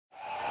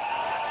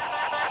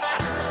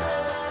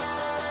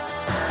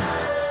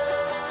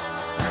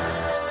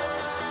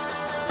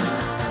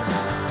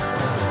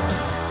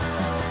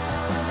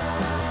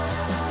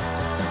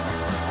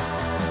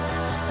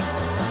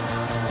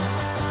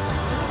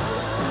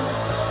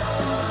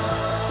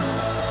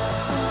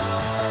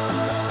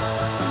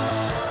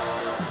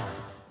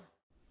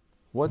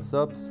What's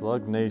up,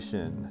 Slug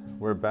Nation?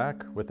 We're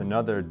back with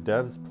another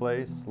Devs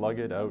Play Slug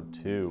It Out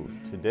 2.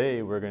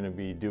 Today we're going to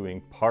be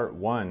doing part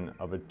 1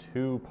 of a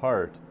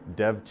 2-part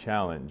dev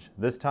challenge.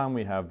 This time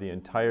we have the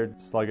entire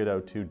Slug It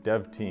Out 2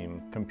 dev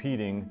team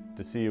competing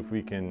to see if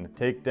we can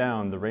take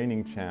down the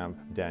reigning champ,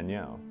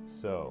 Danielle.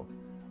 So,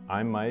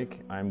 I'm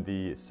Mike, I'm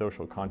the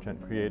social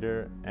content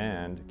creator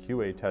and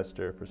QA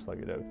tester for Slug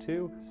It Out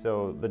 2.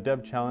 So the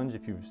dev challenge,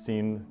 if you've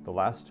seen the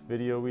last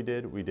video we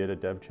did a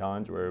dev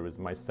challenge where it was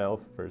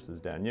myself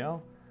versus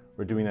Danielle.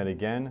 We're doing that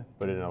again,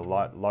 but in a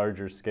lot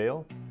larger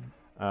scale.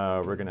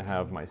 We're gonna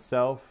have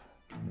myself,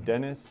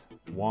 Dennis,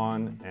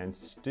 Juan, and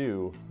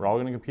Stu. We're all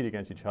gonna compete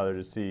against each other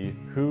to see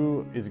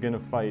who is gonna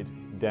fight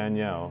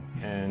Danielle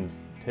and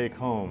take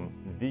home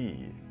the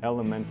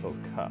Elemental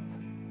Cup.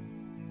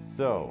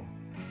 So,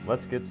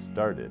 let's get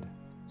started.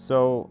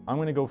 So I'm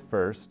gonna go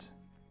first.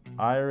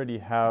 I already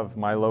have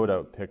my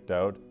loadout picked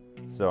out.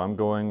 So I'm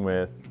going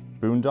with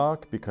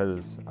Boondock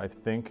because I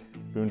think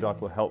Boondock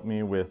will help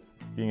me with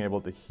being able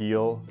to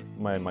heal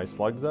my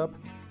slugs up.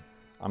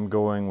 I'm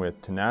going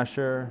with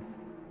Tenasher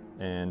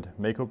and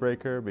Mako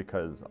Breaker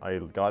because I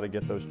gotta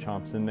get those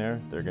chomps in there.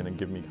 They're gonna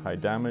give me high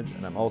damage.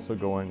 And I'm also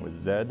going with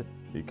Zed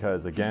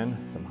because again,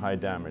 some high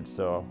damage.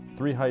 So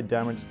 3 high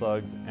damage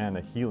slugs and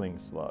a healing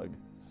slug.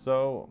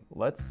 So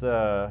let's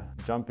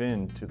jump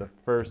into the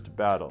first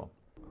battle.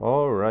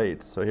 All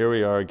right, so here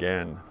we are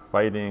again,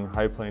 fighting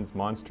High Plains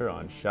Monster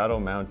on Shadow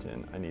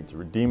Mountain. I need to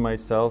redeem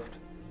myself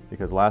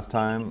because last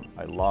time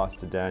I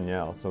lost to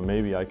Danielle, so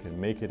maybe I can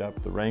make it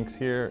up the ranks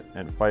here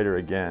and fight her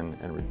again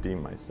and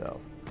redeem myself.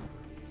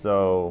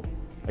 So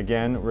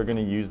again, we're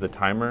gonna use the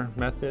timer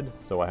method.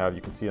 So you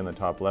can see on the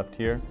top left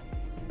here.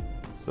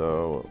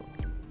 So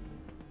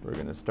we're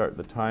gonna start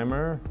the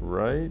timer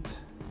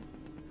right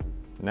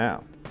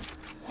now.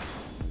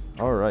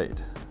 All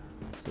right,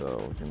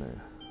 so we're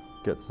gonna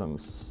get some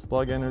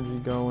slug energy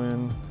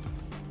going.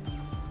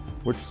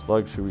 Which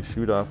slug should we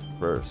shoot off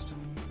first?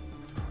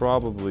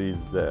 Probably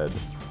Zed.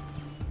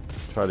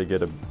 Try to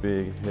get a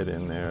big hit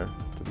in there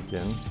to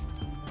begin.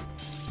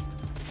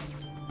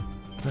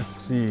 Let's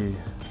see,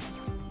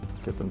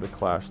 get them to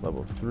clash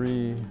level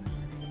 3.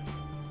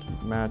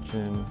 Keep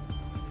matching.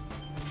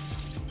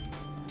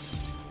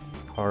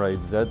 All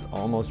right, Zed's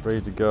almost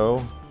ready to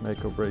go.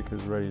 Mako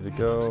Breaker's ready to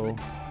go.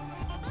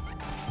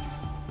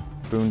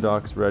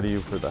 Boondock's ready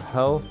for the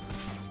health.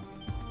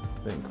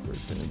 I think we're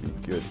gonna be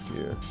good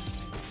here.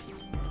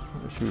 I'm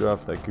gonna shoot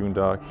off that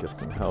Goondock, get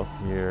some health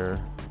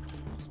here.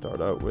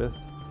 Start out with.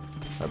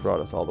 That brought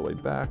us all the way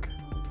back.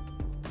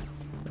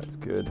 That's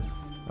good.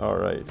 All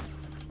right,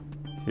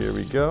 here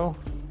we go.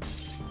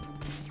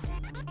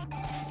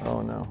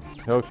 Oh no,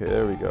 okay,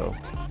 there we go.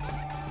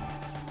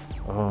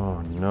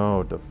 Oh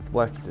no,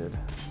 deflected.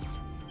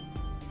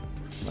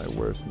 My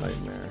worst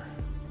nightmare.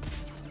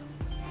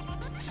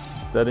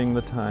 Setting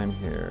the time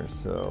here,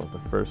 so the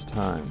first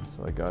time,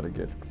 so I gotta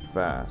get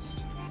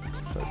fast.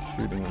 Start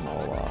shooting them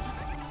all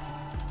off.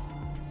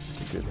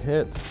 It's a good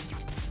hit.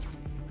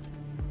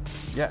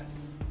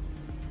 Yes.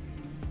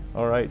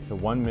 All right, so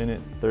 1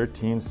 minute,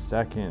 13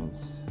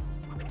 seconds.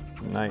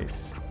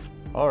 Nice.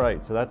 All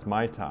right, so that's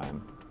my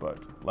time, but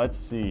let's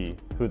see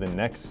who the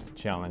next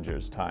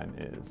challenger's time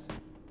is.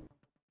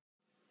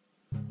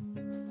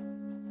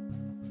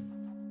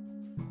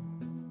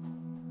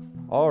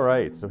 All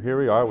right, so here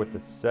we are with the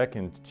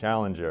second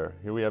challenger.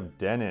 Here we have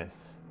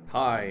Dennis.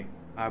 Hi,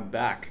 I'm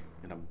back,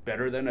 and I'm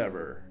better than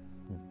ever.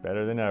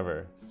 Better than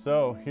ever.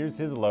 So here's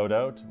his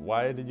loadout.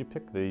 Why did you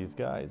pick these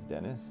guys,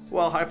 Dennis?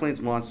 Well, High Plains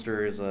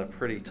Monster is a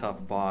pretty tough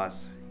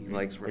boss. He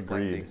likes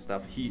reflecting Agreed.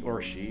 stuff. He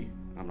or she,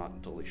 I'm not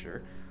totally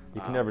sure. You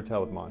can never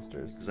tell with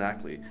monsters.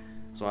 Exactly.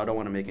 So I don't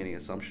want to make any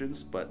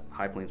assumptions, but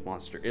High Plains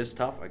Monster is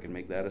tough. I can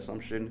make that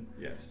assumption.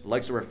 Yes.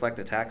 Likes to reflect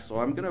attacks, so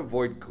I'm going to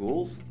avoid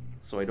ghouls.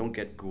 So I don't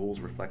get ghouls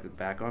reflected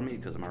back on me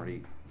because I'm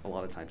already a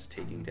lot of times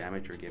taking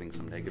damage or getting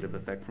some negative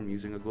effect from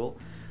using a ghoul.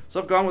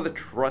 So I've gone with a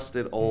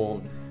trusted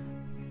old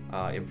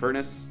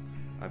Infernus.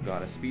 I've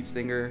got a Speed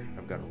Stinger,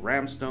 I've got a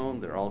Ramstone,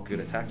 they're all good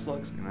attack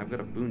slugs, and I've got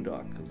a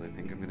Boondock because I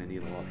think I'm going to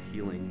need a lot of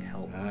healing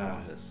help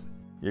on this.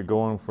 You're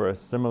going for a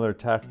similar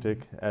tactic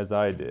as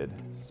I did.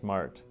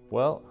 Smart.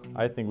 Well,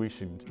 I think we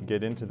should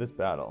get into this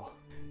battle.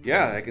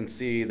 Yeah, I can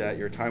see that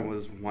your time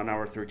was 1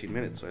 hour 13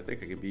 minutes, so I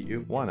think I can beat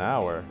you. 1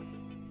 hour?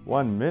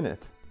 1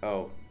 minute?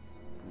 Oh,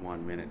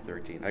 1 minute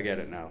 13. I get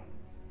it now.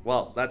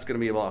 Well, that's going to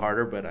be a lot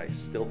harder, but I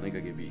still think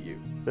I can beat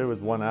you. If it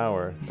was 1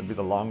 hour, it'd be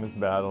the longest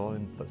battle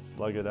in the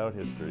Slug It Out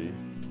history.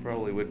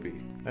 Probably would be.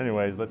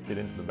 Anyways, let's get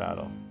into the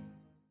battle.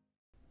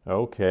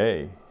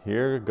 Okay,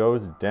 here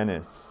goes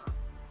Dennis.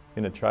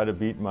 Gonna try to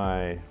beat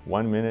my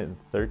 1 minute and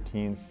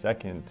 13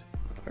 second.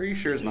 Are you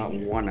sure it's not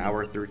 1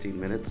 hour 13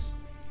 minutes?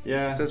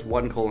 Yeah. It says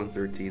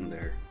 1:13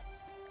 there.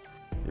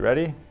 You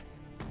ready?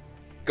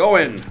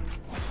 Going!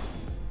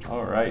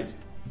 All right.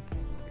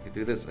 I can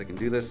do this, I can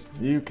do this.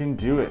 You can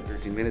do it.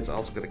 13 minutes, I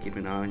also gotta keep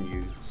an eye on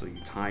you so you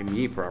time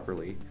me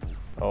properly.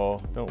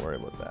 Oh, don't worry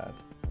about that.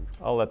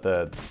 I'll let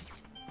the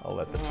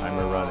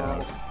timer run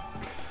out.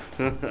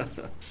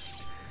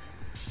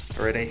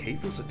 Alright, I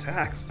hate those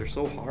attacks. They're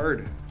so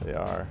hard. They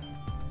are.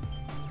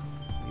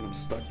 I'm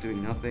stuck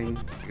doing nothing.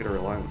 I gotta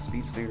rely on the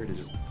speed stinger to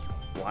just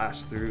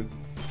blast through. What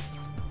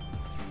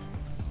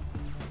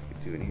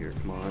are you doing here?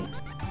 Come on.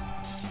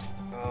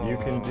 Oh. You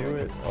can do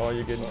it. Oh,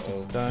 you're getting some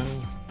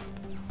stuns.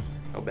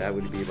 How bad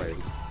would it be if I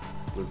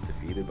was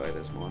defeated by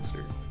this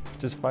monster?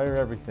 Just fire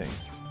everything.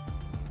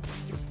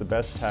 It's the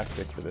best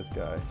tactic for this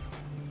guy.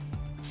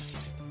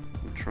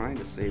 I'm trying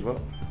to save up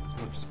as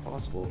much as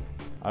possible.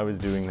 I was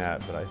doing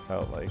that, but I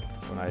felt like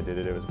when I did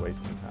it, it was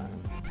wasting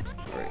time.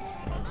 Alright.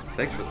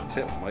 Thanks for the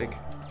tip, Mike.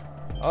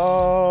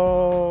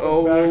 Oh,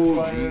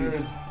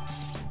 jeez.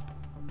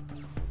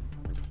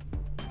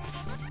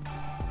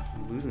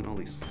 I'm losing all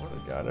these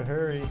slugs. Gotta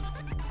hurry.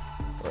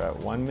 We're at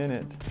 1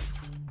 minute.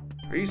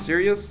 Are you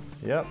serious?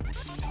 Yep.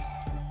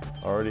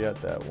 Already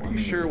at that 1 Are you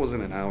sure it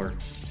wasn't an hour?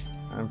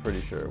 I'm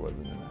pretty sure it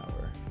wasn't an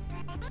hour.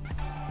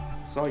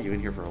 I saw you in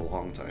here for a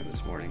long time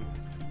this morning.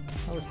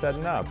 I was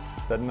setting up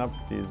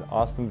these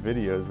awesome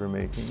videos we're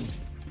making.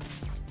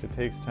 It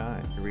takes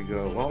time. Here we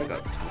go. Well, I got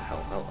a ton of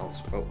health.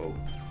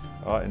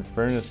 Oh, and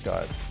Furnace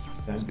got I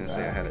sent was gonna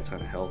say I back. had a ton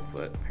of health,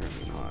 but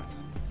apparently not.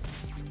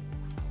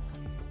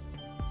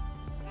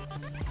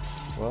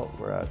 Well,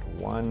 we're at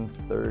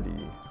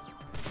 130.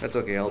 That's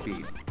okay. I'll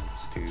beat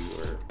Stu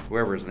or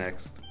whoever's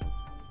next.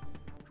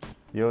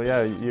 You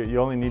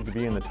only need to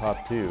be in the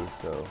top 2,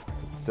 so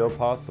it's still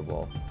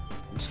possible.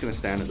 I'm just gonna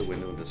stand at the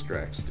window and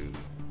distract Stu.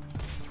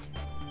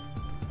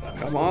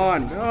 Come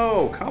on!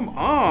 No! Come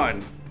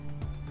on!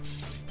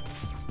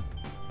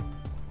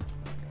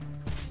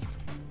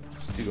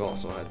 Stu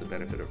also had the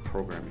benefit of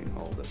programming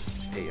all the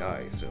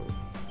AI, so...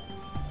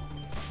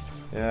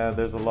 Yeah,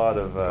 there's a lot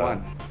of... Come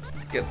on.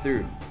 Get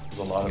through. There's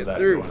a lot Get of that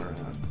through. going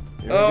around.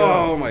 Here we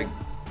Oh go. my...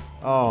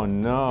 Oh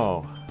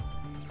no.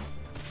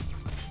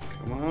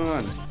 Come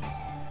on.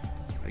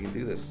 I can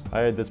do this. I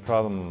had this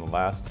problem in the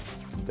last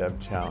dev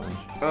challenge.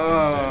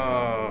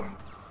 Oh.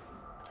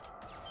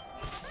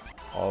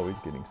 Always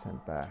getting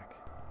sent back.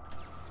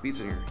 Speed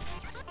Singer.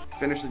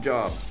 Finish the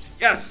job.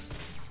 Yes!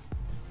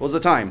 What was the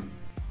time?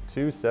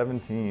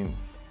 2:17.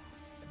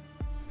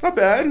 Not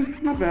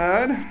bad. Not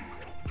bad.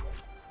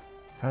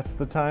 That's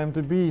the time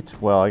to beat.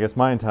 Well, I guess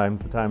my time's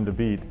the time to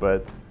beat,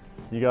 but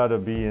you gotta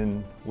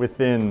be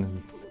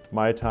within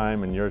my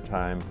time and your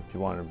time if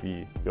you want to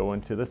be going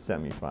to the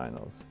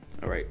semifinals.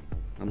 All right.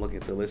 I'm looking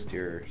at the list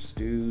here.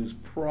 Stu's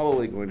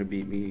probably going to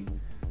beat me.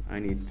 I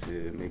need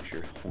to make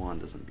sure Juan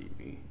doesn't beat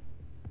me.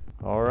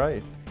 All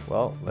right.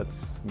 Well,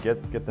 let's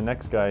get the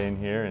next guy in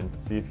here and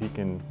see if he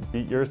can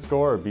beat your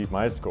score or beat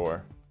my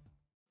score.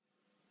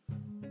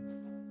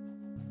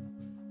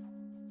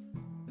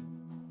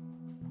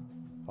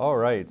 All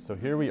right, so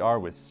here we are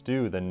with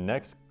Stu, the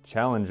next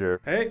challenger.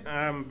 Hey,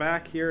 I'm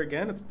back here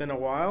again. It's been a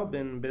while,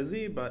 been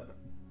busy, but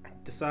I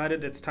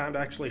decided it's time to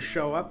actually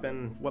show up,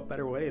 and what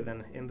better way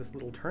than in this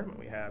little tournament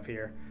we have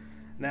here.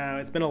 Now,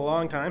 it's been a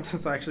long time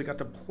since I actually got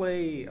to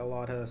play a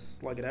lot of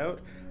Slug It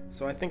Out,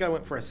 so I think I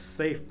went for a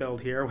safe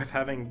build here with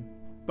having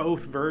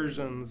both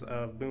versions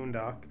of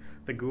Boondock,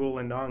 the Ghoul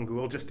and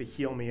non-Ghoul, just to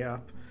heal me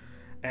up.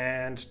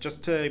 And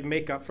just to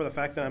make up for the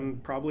fact that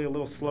I'm probably a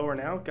little slower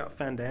now, got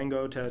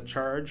Fandango to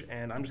charge,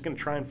 and I'm just going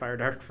to try and fire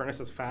Dark Furnace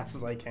as fast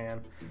as I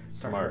can.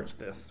 Smart.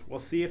 This. We'll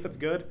see if it's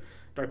good.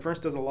 Dark Furnace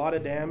does a lot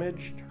of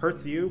damage,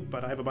 hurts you,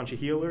 but I have a bunch of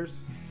healers,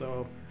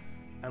 so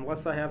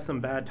unless I have some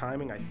bad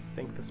timing, I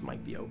think this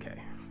might be okay.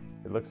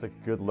 It looks like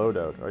a good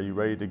loadout. Are you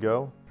ready to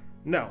go?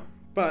 No,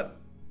 but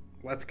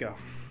let's go.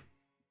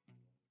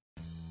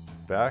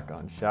 Back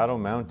on Shadow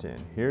Mountain,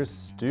 here's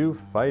Stu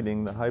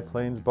fighting the High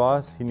Plains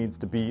boss. He needs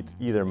to beat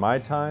either my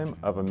time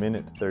of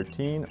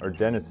 1:13 or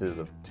Dennis's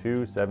of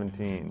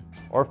 2:17,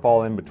 or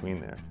fall in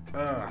between there.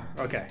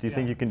 Okay. Do you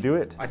think you can do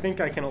it? I think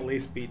I can at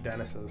least beat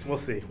Dennis's. We'll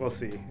see, we'll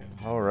see.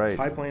 All right.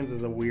 High Plains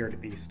is a weird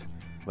beast.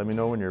 Let me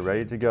know when you're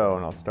ready to go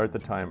and I'll start the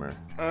timer.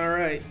 All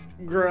right.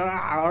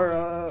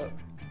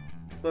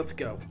 Let's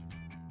go.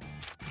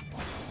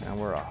 And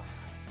we're off.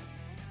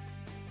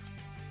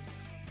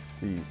 Let's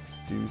see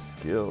Stu's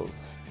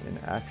skills in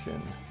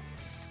action.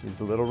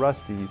 He's a little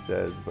rusty, he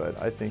says, but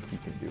I think he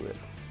can do it.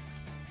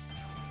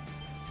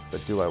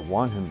 But do I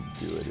want him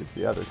to do it is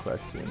the other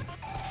question.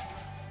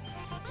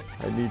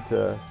 I need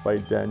to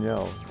fight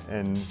Danielle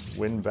and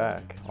win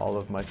back all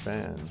of my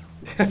fans.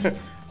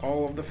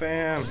 All of the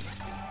fans.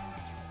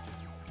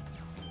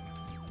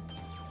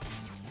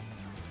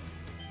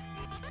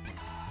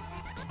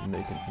 He's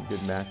making some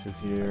good matches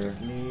I here.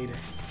 just need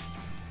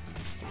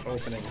some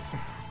openings.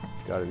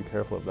 Gotta be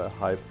careful of that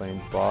High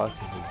Plains boss.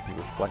 He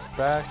reflects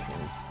back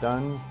and he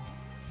stuns.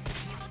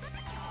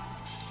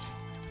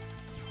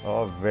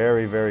 Oh,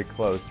 very, very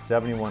close.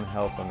 71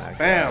 health on that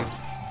Bam!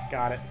 guy.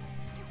 Got it.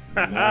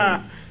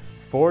 Nice.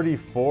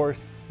 44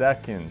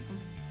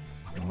 seconds.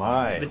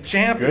 My The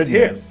champ goodness.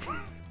 is here.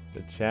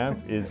 The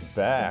champ is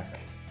back.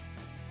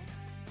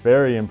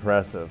 Very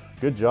impressive.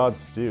 Good job,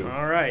 Stu.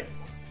 All right.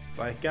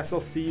 So I guess I'll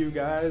see you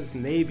guys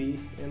maybe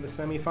in the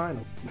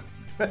semifinals.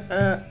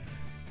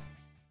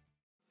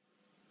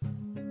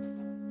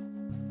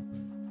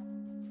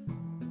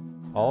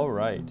 All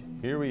right,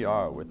 here we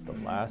are with the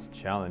last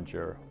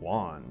challenger,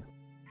 Juan.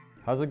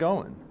 How's it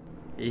going?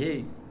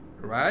 Hey,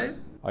 right?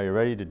 Are you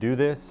ready to do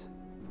this?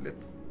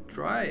 Let's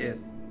try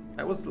it.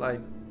 I was like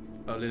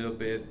a little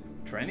bit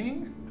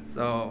training,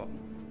 so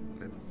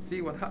let's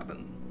see what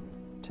happened.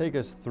 Take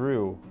us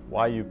through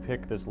why you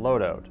picked this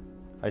loadout.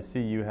 I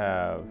see you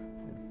have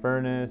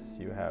Furnace,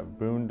 you have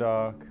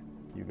Boondock,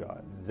 you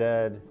got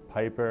Zed,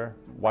 Piper.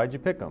 Why'd you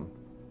pick them?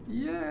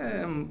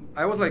 Yeah,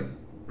 I was like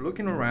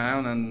looking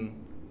around and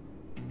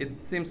it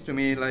seems to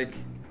me like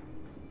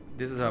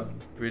this is a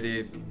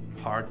pretty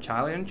hard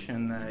challenge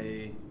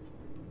and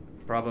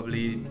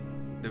probably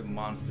the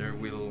monster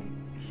will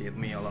hit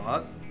me a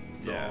lot.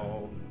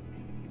 So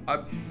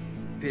I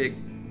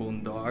picked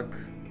Boondock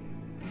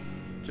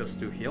just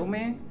to heal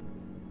me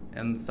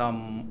and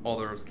some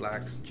other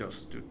slugs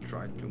just to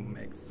try to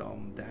make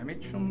some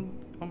damage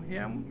on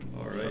him.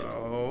 Alright.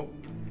 So,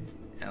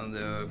 and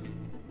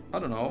I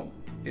don't know,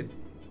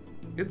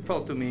 it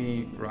felt to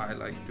me right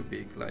like to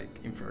pick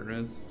like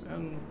Infernus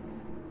and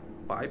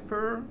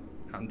Piper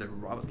and the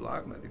Rob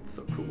Slug, but it's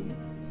so cool.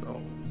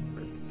 So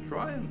let's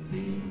try and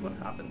see what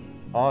happens.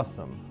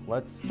 Awesome,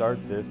 let's start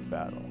this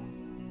battle.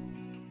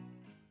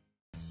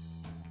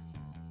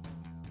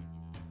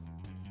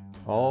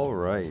 All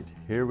right,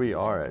 here we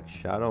are at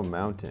Shadow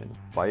Mountain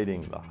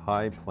fighting the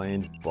High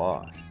Plains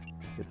boss.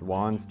 It's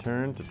Juan's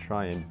turn to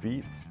try and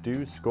beat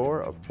Stu's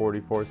score of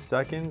 44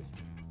 seconds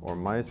or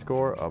my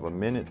score of 1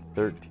 minute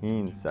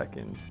 13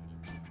 seconds.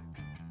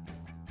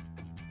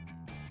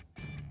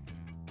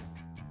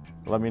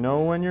 Let me know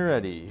when you're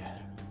ready.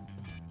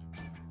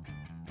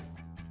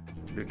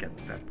 Look at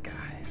that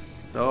guy.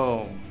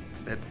 So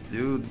let's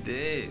do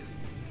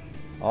this.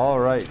 All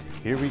right,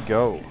 here we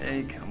go.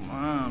 Hey, come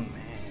on, man.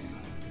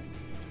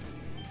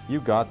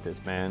 You got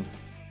this, man.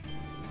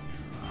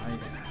 Try it.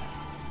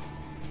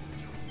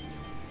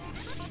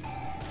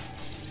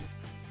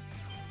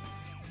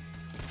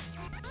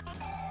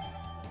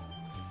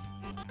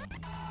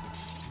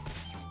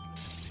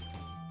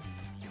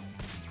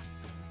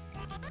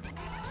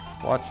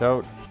 Watch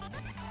out.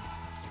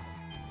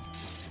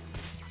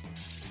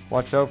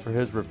 Watch out for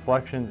his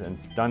reflections and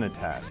stun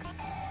attacks.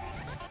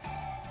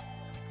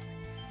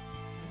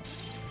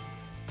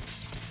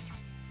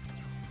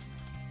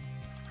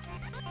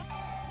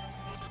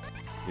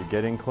 You're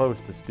getting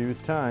close to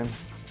Stu's time.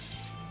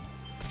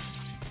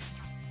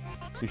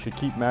 You should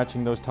keep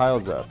matching those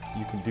tiles up.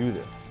 You can do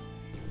this.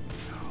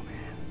 Oh,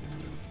 man.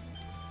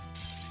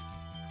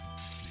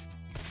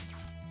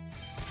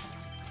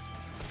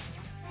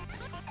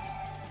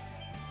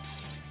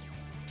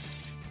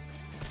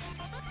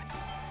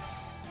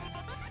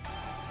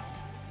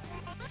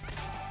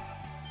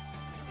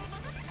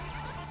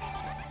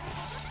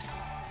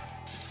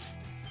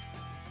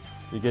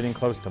 You're getting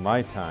close to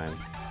my time.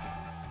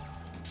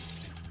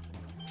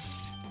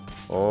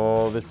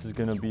 Oh, this is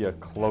gonna be a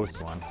close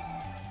one.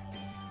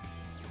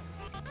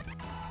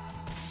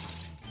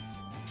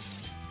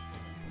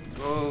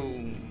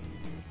 Whoa.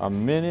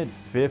 1 minute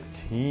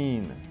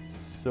 15.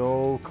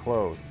 So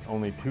close.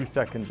 Only 2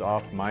 seconds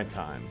off my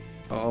time.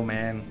 Oh,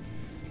 man.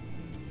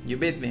 You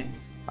beat me.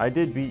 I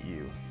did beat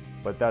you,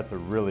 but that's a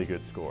really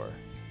good score.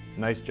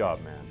 Nice job,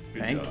 man.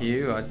 Thank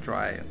you. I'll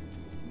try it.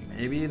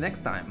 Maybe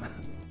next time.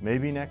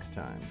 Maybe next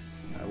time.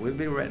 I will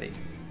be ready.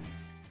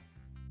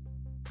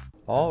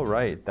 All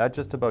right, that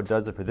just about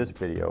does it for this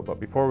video, but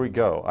before we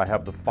go, I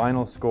have the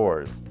final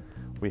scores.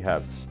 We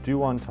have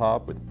Stu on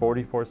top with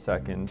 44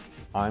 seconds,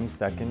 I'm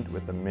second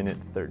with 1 minute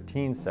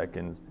 13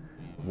 seconds,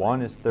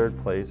 Juan is third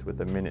place with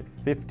 1 minute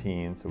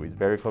 15, so he's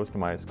very close to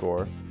my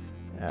score.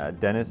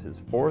 Dennis is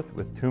fourth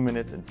with 2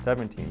 minutes and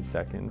 17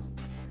 seconds.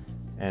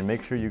 And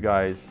make sure you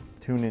guys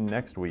tune in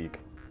next week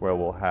where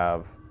we'll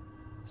have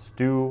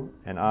Stu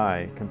and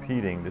I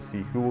competing to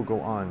see who will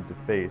go on to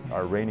face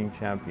our reigning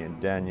champion,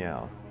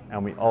 Danielle.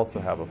 And we also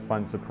have a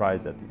fun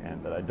surprise at the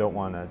end that I don't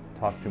want to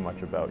talk too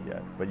much about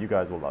yet, but you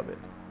guys will love it.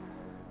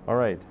 All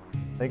right,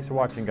 thanks for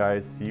watching,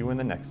 guys. See you in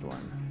the next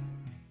one.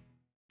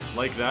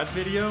 Like that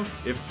video?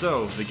 If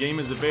so, the game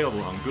is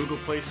available on Google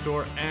Play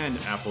Store and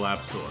Apple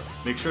App Store.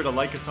 Make sure to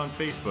like us on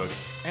Facebook.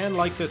 And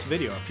like this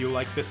video if you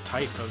like this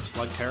type of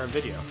Slugterra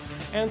video.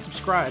 And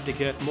subscribe to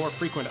get more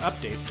frequent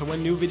updates to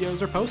when new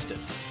videos are posted.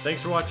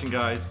 Thanks for watching,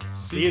 guys.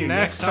 See you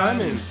next time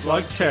in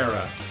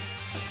Slugterra.